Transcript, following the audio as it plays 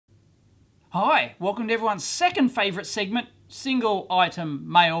Hi, welcome to everyone's second favourite segment, single item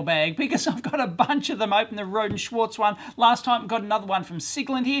mailbag, because I've got a bunch of them open. The Roden Schwartz one last time, got another one from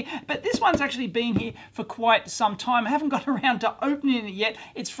Sigland here, but this one's actually been here for quite some time. I haven't got around to opening it yet.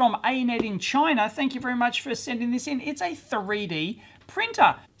 It's from Anet in China. Thank you very much for sending this in. It's a 3D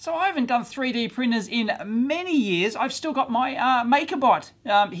printer. So I haven't done 3D printers in many years. I've still got my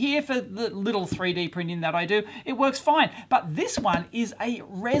MakerBot here for the little 3D printing that I do. It works fine. But this one is a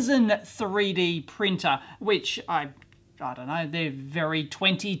Resin 3D printer, which I don't know, they're very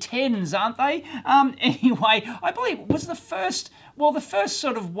 2010s, aren't they? Anyway, I believe it was the first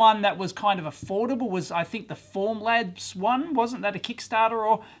sort of one that was kind of affordable was, I think, the Formlabs one. Wasn't that a Kickstarter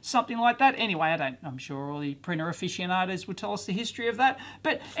or something like that? Anyway, I'm sure all the printer aficionados will tell us the history of that.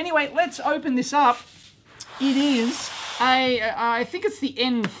 But anyway, let's open this up. It is I think it's the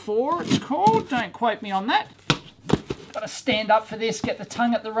N4 it's called. Don't quote me on that. Got to stand up for this, get the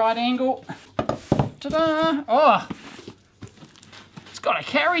tongue at the right angle. Ta-da! Oh! Got a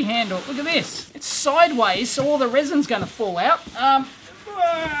carry handle. Look at this. It's sideways, so all the resin's going to fall out.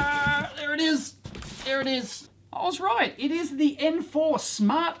 There it is. There it is. I was right. It is the N4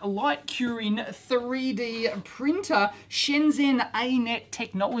 Smart Light Curing 3D printer, Shenzhen Anet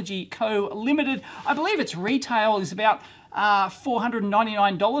Technology Co. Limited. I believe its retail is about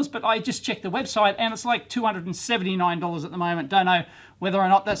 $499, but I just checked the website and it's like $279 at the moment. Don't know whether or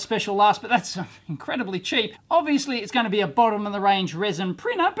not that's special last, but that's incredibly cheap. Obviously, it's going to be a bottom-of-the-range resin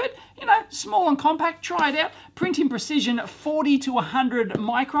printer, but, you know, small and compact. Try it out. Printing precision 40 to 100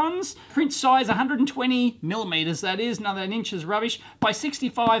 microns. Print size 120 millimeters, that is. None of that inch is rubbish. By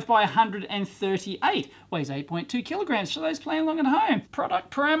 65 by 138. Weighs 8.2 kilograms for those playing along at home.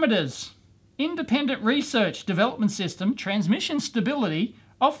 Product parameters. Independent research, development system, transmission stability,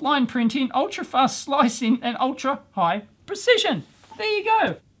 offline printing, ultra-fast slicing, and ultra-high precision. There you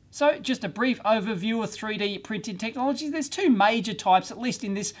go. So just a brief overview of 3D printing technology. There's two major types, at least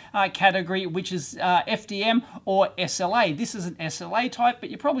in this category, which is FDM or SLA. This is an SLA type, but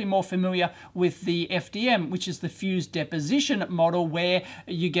you're probably more familiar with the FDM, which is the fused deposition model, where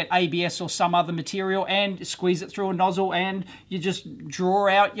you get ABS or some other material and squeeze it through a nozzle and you just draw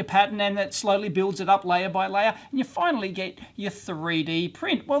out your pattern and that slowly builds it up layer by layer and you finally get your 3D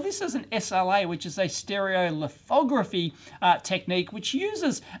print. Well, this is an SLA, which is a stereolithography technique, which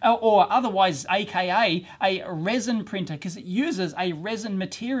uses or otherwise aka a resin printer, because it uses a resin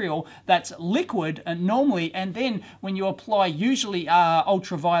material that's liquid normally, and then when you apply usually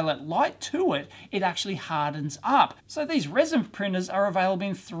ultraviolet light to it, it actually hardens up. So these resin printers are available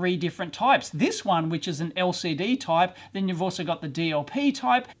in three different types. This one, which is an LCD type, then you've also got the DLP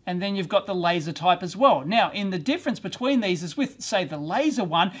type, and then you've got the laser type as well. Now, in the difference between these is with, say, the laser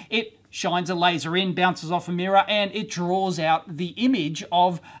one, it shines a laser in, bounces off a mirror, and it draws out the image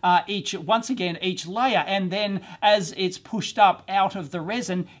of each layer. And then as it's pushed up out of the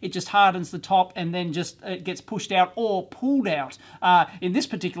resin, it just hardens the top and then just gets pushed out or pulled out. In this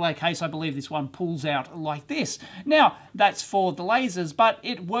particular case, I believe this one pulls out like this. Now, that's for the lasers, but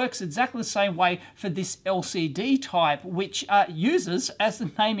it works exactly the same way for this LCD type, which uses, as the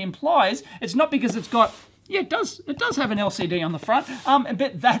name implies, it's not because it's got it does have an LCD on the front,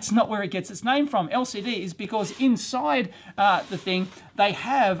 but that's not where it gets its name from. LCD is because inside the thing, they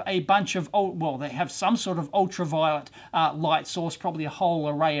have a bunch of, they have some sort of ultraviolet light source, probably a whole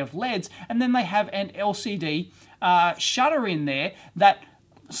array of LEDs, and then they have an LCD shutter in there that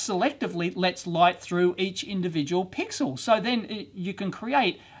selectively lets light through each individual pixel. So then you can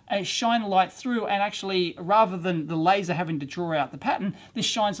create shine light through, and actually, rather than the laser having to draw out the pattern, this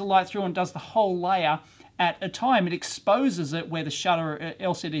shines the light through and does the whole layer at a time. It exposes it where the shutter,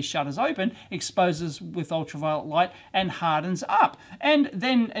 LCD shutter's open, exposes with ultraviolet light and hardens up. And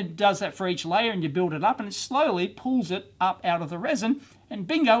then it does that for each layer, and you build it up and it slowly pulls it up out of the resin, and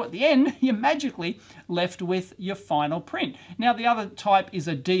bingo, at the end, you're magically left with your final print. Now, the other type is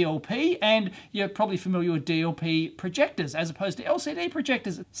a DLP, and you're probably familiar with DLP projectors as opposed to LCD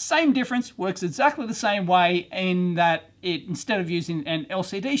projectors. Same difference, works exactly the same way in that it, instead of using an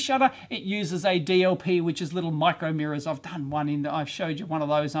LCD shutter, it uses a DLP, which is little micro mirrors. I've done one I've showed you one of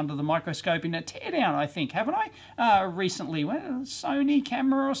those under the microscope in a Teardown, I think, haven't I? Recently, Sony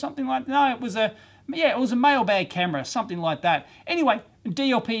camera or something like that. No, it was a mailbag camera, something like that. Anyway,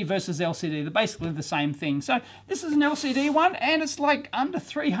 DLP versus LCD, they're basically the same thing. So this is an LCD one, and it's like under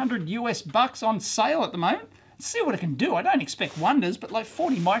 300 US bucks on sale at the moment. Let's see what it can do. I don't expect wonders, but like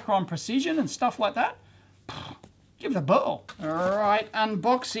 40 micron precision and stuff like that. Give it a ball. All right,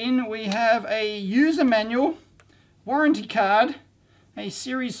 unboxing. We have a user manual, warranty card, a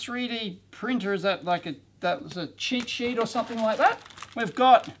Series 3D printer. Is that like that was a cheat sheet or something like that? We've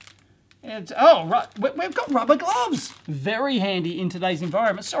got Oh, right, we've got rubber gloves. Very handy in today's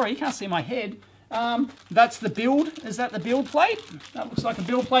environment. Sorry, you can't see my head. That's the build. Is that the build plate? That looks like a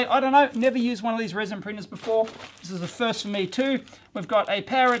build plate. I don't know. Never used one of these resin printers before. This is the first for me too. We've got a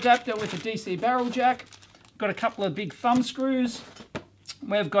power adapter with a DC barrel jack. Got a couple of big thumb screws.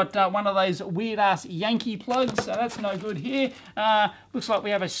 We've got one of those weird-ass Yankee plugs, so that's no good here. Looks like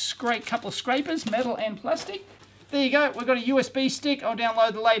we have a couple of scrapers, metal and plastic. There you go. We've got a USB stick. I'll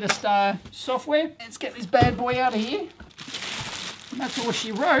download the latest software. Let's get this bad boy out of here. And that's all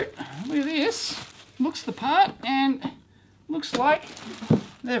she wrote. Look at this. Looks the part, and looks like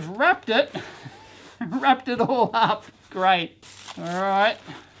they've wrapped it. Wrapped it all up. Great. All right.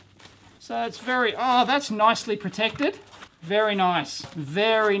 So it's very, oh, that's nicely protected. Very nice.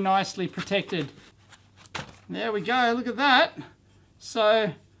 Very nicely protected. There we go. Look at that.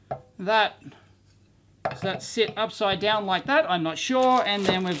 So that, does that sit upside down like that? I'm not sure. And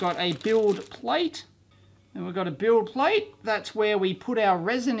then we've got a build plate. And we've got a build plate. That's where we put our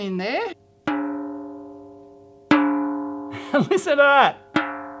resin in there. Listen to that.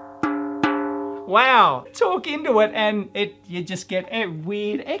 Wow. Talk into it and you just get a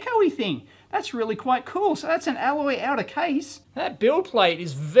weird echoey thing. That's really quite cool. So that's an alloy outer case. That build plate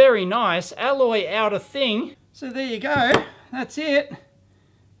is very nice. Alloy outer thing. So there you go. That's it.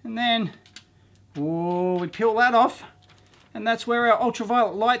 And then, oh, we peel that off. And that's where our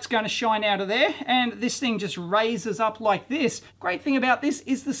ultraviolet light's going to shine out of there. And this thing just raises up like this. Great thing about this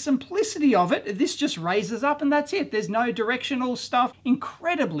is the simplicity of it. This just raises up and that's it. There's no directional stuff.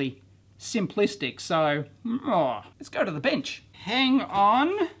 Incredibly simplistic. So, oh, let's go to the bench. Hang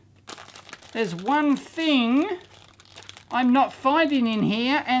on. There's one thing I'm not finding in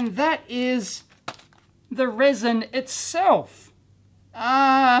here, and that is the resin itself.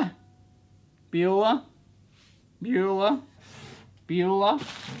 Bueller.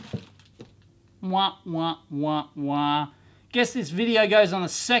 Wah, wah, wah, wah. Guess this video goes on the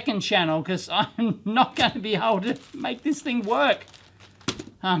second channel because I'm not going to be able to make this thing work.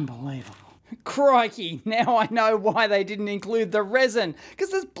 Unbelievable. Crikey, now I know why they didn't include the resin,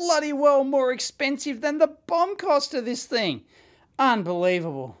 because it's bloody well more expensive than the BOM cost of this thing.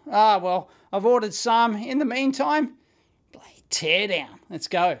 Unbelievable. Ah, well, I've ordered some. In the meantime, bloody Teardown. Let's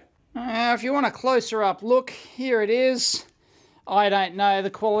go. If you want a closer up look, here it is. I don't know the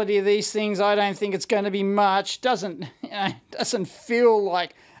quality of these things. I don't think it's going to be much. Doesn't feel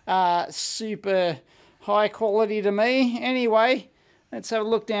like super high quality to me. Anyway, let's have a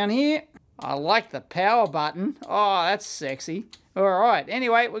look down here. I like the power button. Oh, that's sexy. All right.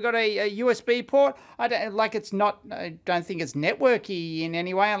 Anyway, we've got a USB port. I don't think it's networky in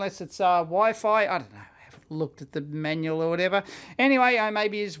any way unless it's Wi-Fi. I don't know. I haven't looked at the manual or whatever. Anyway, I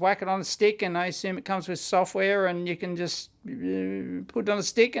maybe just whack it on a stick, and I assume it comes with software, and you can just put it on a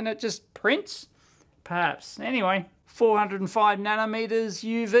stick, and it just prints. Perhaps. Anyway, 405 nanometers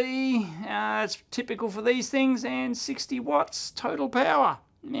UV. It's typical for these things, and 60 watts total power.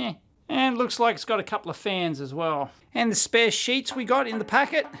 Yeah. And looks like it's got a couple of fans as well. And the spare sheets we got in the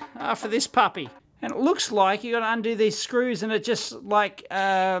packet for this puppy. And it looks like you got to undo these screws, and it just like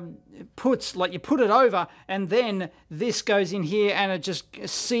you put it over, and then this goes in here and it just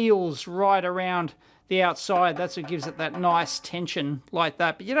seals right around the outside. That's what gives it that nice tension like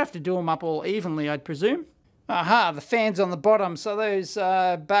that. But you'd have to do them up all evenly, I'd presume. Aha, the fans on the bottom. So those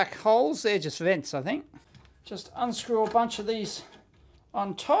back holes, they're just vents, I think. Just unscrew a bunch of these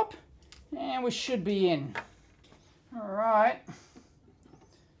on top. And we should be in. All right.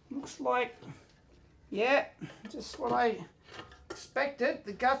 Looks like, yeah, just what I expected.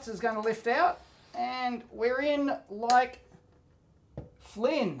 The guts is going to lift out, and we're in like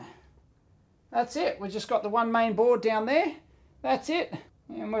Flynn. That's it. We've just got the one main board down there. That's it.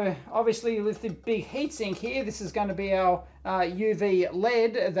 And we're obviously with the big heatsink here. This is going to be our UV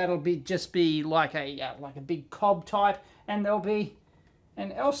LED. That'll just be like a big cob type, and there'll be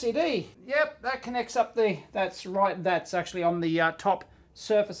an LCD. Yep, that connects up that's right, that's actually on the top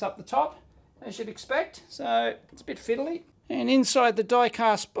surface up the top, as you'd expect. So it's a bit fiddly. And inside the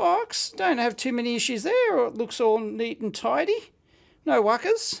die-cast box, don't have too many issues there, or it looks all neat and tidy. No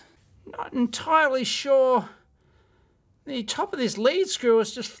wuckers. Not entirely sure. The top of this lead screw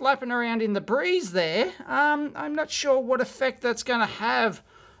is just flapping around in the breeze there. I'm not sure what effect that's going to have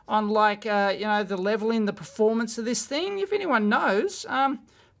on the leveling, the performance of this thing. If anyone knows,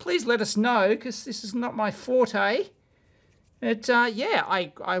 please let us know, because this is not my forte. But yeah,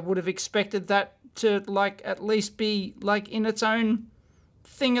 I would have expected that to at least be in its own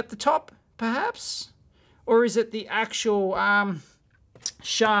thing at the top, perhaps? Or is it the actual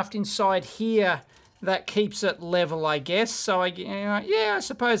shaft inside here that keeps it level, I guess. So yeah, I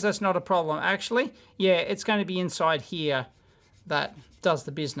suppose that's not a problem. Actually, yeah, it's going to be inside here that does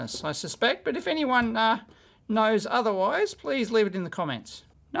the business, I suspect. But if anyone knows otherwise, please leave it in the comments.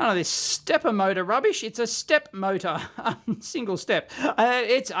 None of this stepper motor rubbish. It's a step motor, single step.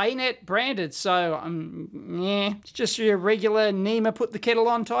 It's Anet branded, so yeah, it's just your regular Nima put the kettle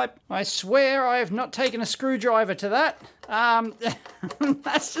on type. I swear I have not taken a screwdriver to that.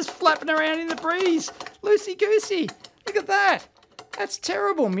 That's just flapping around in the breeze. Loosey-goosey. Look at that. That's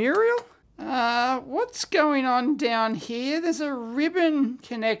terrible, Muriel. What's going on down here? There's a ribbon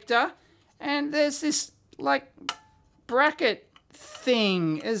connector, and there's this, like, bracket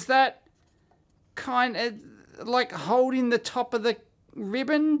thing. Is that kind of like holding the top of the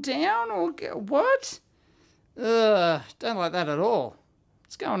ribbon down, or what? Ugh, don't like that at all.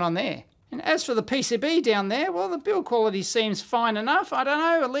 What's going on there? And as for the PCB down there, well, the build quality seems fine enough. I don't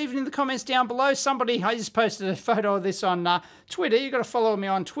know. Leave it in the comments down below. Somebody, I just posted a photo of this on Twitter. You've got to follow me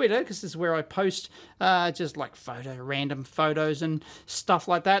on Twitter because this is where I post just like random photos and stuff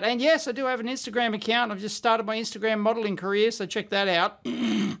like that. And yes, I do have an Instagram account. I've just started my Instagram modeling career, so check that out.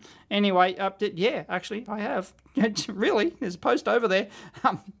 Anyway, yeah, actually, I have. Really, there's a post over there.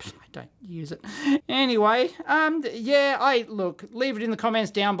 I don't use it. Anyway, yeah, look, leave it in the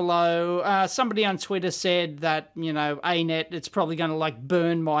comments down below. Somebody on Twitter said that, you know, Anet, it's probably going to, like,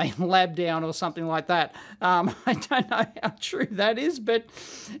 burn my lab down or something like that. I don't know how true that is, but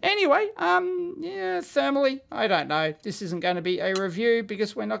anyway, yeah, thermally, I don't know. This isn't going to be a review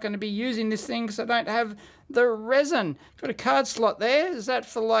because we're not going to be using this thing because I don't have the resin. Got a card slot there. Is that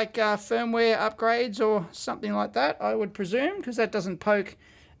for like firmware upgrades or something like that, I would presume, because that doesn't poke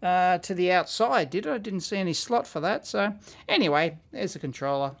to the outside, did it? I didn't see any slot for that. So anyway, there's the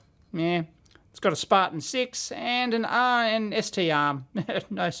controller. Yeah, it's got a Spartan 6 and an ST arm.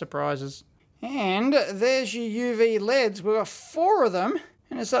 No surprises. And there's your UV LEDs. We've got 4 of them.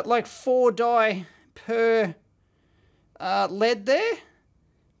 And is that like 4 die per LED there?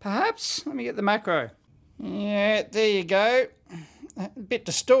 Perhaps? Let me get the macro. Yeah, there you go. A bit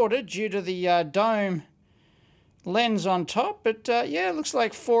distorted due to the dome lens on top, but yeah, it looks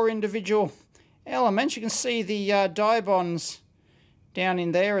like 4 individual elements. You can see the dye bonds down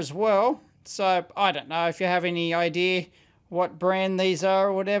in there as well. So I don't know if you have any idea what brand these are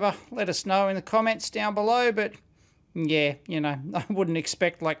or whatever. Let us know in the comments down below, but yeah, you know, I wouldn't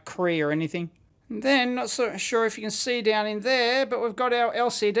expect like Cree or anything. And then, not so sure if you can see down in there, but we've got our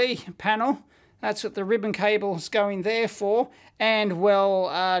LCD panel. That's what the ribbon cable is going there for. And,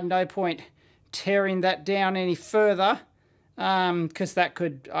 well, no point tearing that down any further because that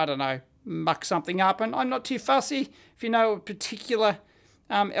could, I don't know, muck something up. And I'm not too fussy. If you know what particular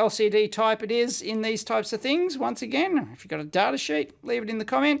LCD type it is in these types of things, once again, if you've got a data sheet, leave it in the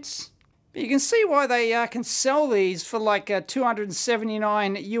comments. But you can see why they can sell these for like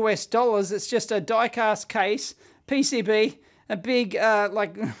 $279 US. It's just a die-cast case, PCB, a big,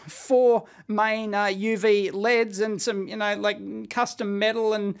 like 4 main UV LEDs and some, you know, like custom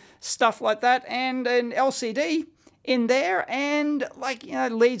metal and stuff like that, and an LCD in there, and like, you know,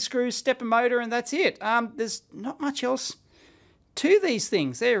 lead screws, stepper motor, and that's it. There's not much else to these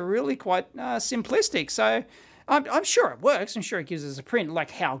things. They're really quite simplistic. So I'm sure it works. I'm sure it gives us a print.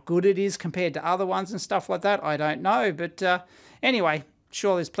 Like how good it is compared to other ones and stuff like that, I don't know. But anyway,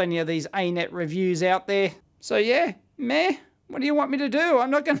 sure there's plenty of these Anet reviews out there. So yeah, meh. What do you want me to do? I'm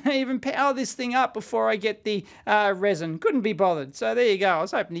not going to even power this thing up before I get the resin. Couldn't be bothered. So there you go. I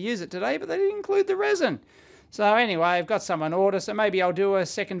was hoping to use it today, but they didn't include the resin. So anyway, I've got some on order, so maybe I'll do a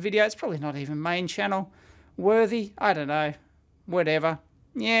second video. It's probably not even main channel worthy. I don't know. Whatever.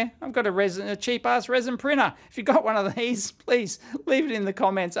 Yeah, I've got a cheap-ass resin printer. If you've got one of these, please leave it in the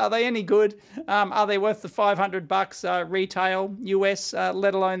comments. Are they any good? Are they worth the $500 retail US,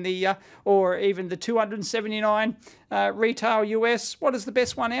 let alone the, or even the $279 retail US? What is the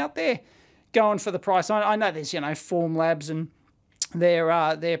best one out there? Going for the price. I know there's, you know, Formlabs, and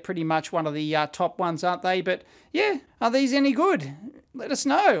they're pretty much one of the top ones, aren't they? But yeah, are these any good? Let us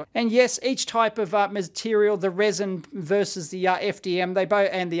know. And yes, each type of material, the resin versus the FDM, they both,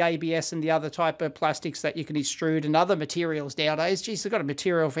 and the ABS and the other type of plastics that you can extrude, and other materials nowadays. Geez, they've got a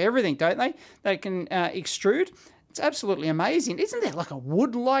material for everything, don't they? They can extrude. It's absolutely amazing. Isn't there like a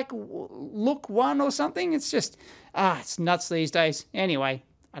wood-like look one or something? It's just, it's nuts these days. Anyway,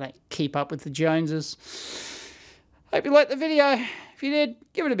 I don't keep up with the Joneses. Hope you liked the video. If you did,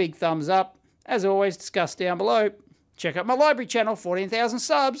 give it a big thumbs up. As always, discuss down below. Check out my library channel, 14,000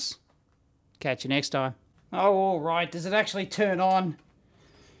 subs. Catch you next time. Oh, all right. Does it actually turn on?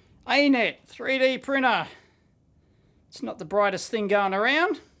 Anet 3D printer. It's not the brightest thing going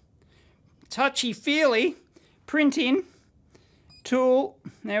around. touchy-feely printing tool.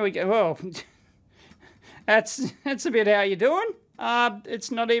 There we go. Well, that's a bit how you're doing.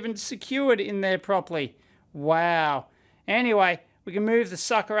 It's not even secured in there properly. Wow. Anyway, we can move the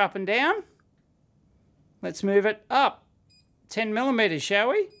sucker up and down. Let's move it up 10 millimeters, shall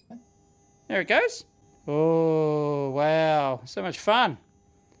we? There it goes. Oh, wow. So much fun.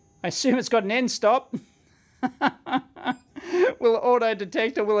 I assume it's got an end stop. Will it auto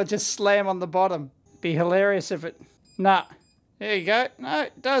detect or will it just slam on the bottom? Be hilarious if it... Nah. There you go. No,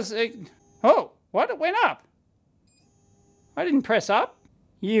 it does. Oh, what? It went up. I didn't press up.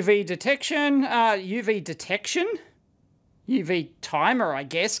 UV detection. UV detection? UV timer, I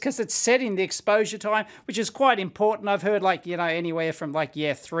guess, because it's setting the exposure time, which is quite important. I've heard, like, you know, anywhere from, like,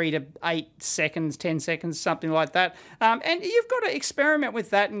 yeah, 3 to 8 seconds, 10 seconds, something like that. And you've got to experiment with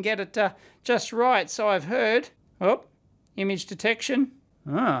that and get it just right. So I've heard. Oh, image detection.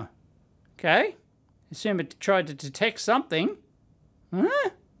 Ah, okay. Assume it tried to detect something. Huh?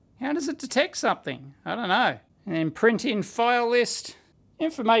 How does it detect something? I don't know. And then print in file list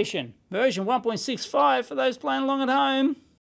information. Version 1.65 for those playing along at home.